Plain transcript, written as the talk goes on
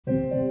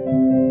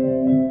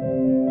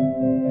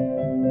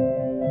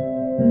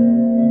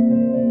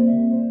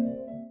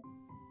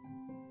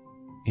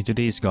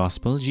today's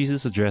Gospel,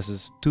 Jesus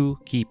addresses two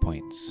key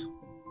points.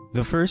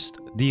 The first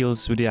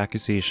deals with the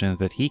accusation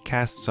that he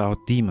casts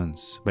out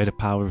demons by the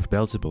power of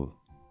Beelzebul.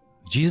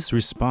 Jesus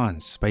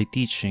responds by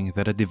teaching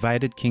that a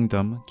divided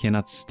kingdom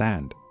cannot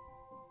stand.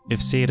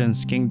 If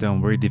Satan's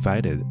kingdom were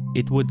divided,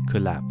 it would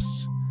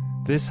collapse.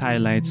 This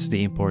highlights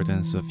the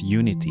importance of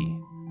unity,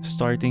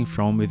 starting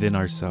from within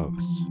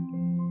ourselves.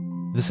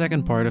 The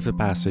second part of the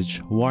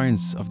passage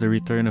warns of the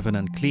return of an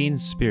unclean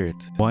spirit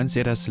once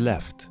it has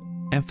left,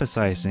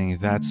 emphasizing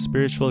that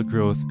spiritual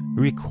growth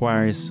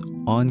requires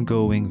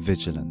ongoing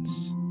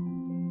vigilance.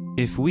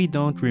 If we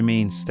don't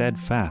remain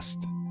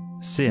steadfast,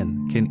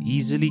 sin can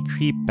easily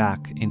creep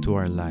back into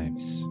our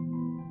lives.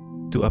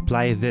 To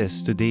apply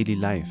this to daily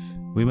life,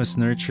 we must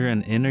nurture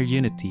an inner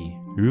unity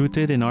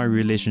rooted in our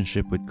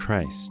relationship with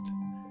Christ.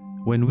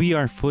 When we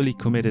are fully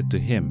committed to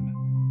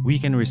Him, we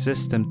can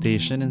resist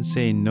temptation and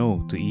say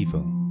no to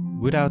evil.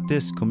 Without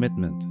this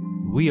commitment,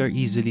 we are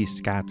easily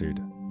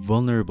scattered,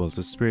 vulnerable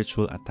to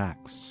spiritual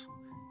attacks.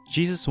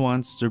 Jesus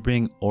wants to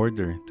bring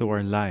order to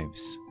our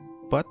lives,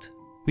 but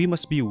we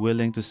must be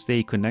willing to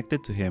stay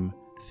connected to Him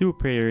through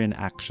prayer and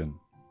action.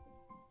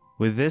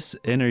 With this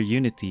inner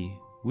unity,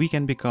 we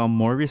can become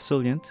more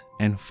resilient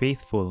and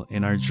faithful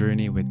in our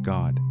journey with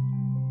God.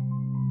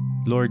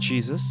 Lord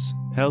Jesus,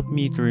 help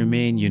me to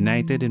remain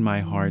united in my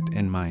heart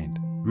and mind,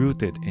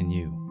 rooted in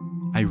You.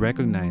 I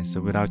recognize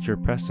that without Your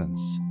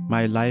presence,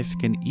 my life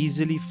can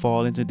easily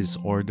fall into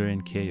disorder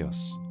and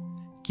chaos.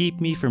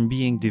 Keep me from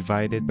being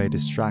divided by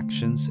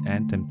distractions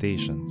and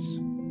temptations.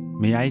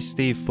 May I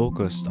stay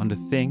focused on the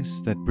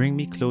things that bring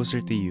me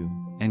closer to You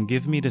and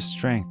give me the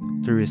strength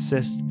to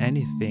resist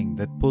anything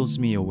that pulls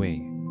me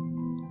away.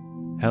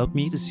 Help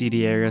me to see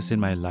the areas in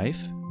my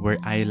life where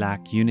I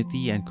lack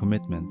unity and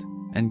commitment,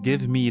 and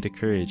give me the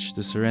courage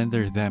to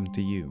surrender them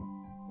to You.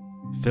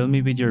 Fill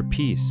me with Your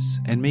peace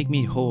and make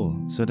me whole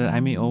so that I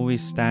may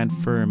always stand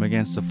firm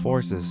against the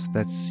forces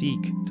that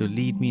seek to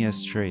lead me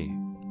astray.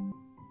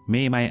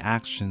 May my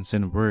actions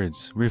and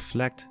words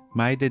reflect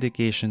my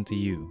dedication to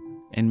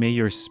You, and may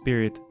Your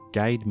Spirit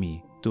guide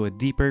me to a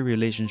deeper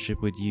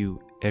relationship with You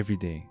every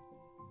day.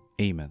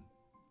 Amen.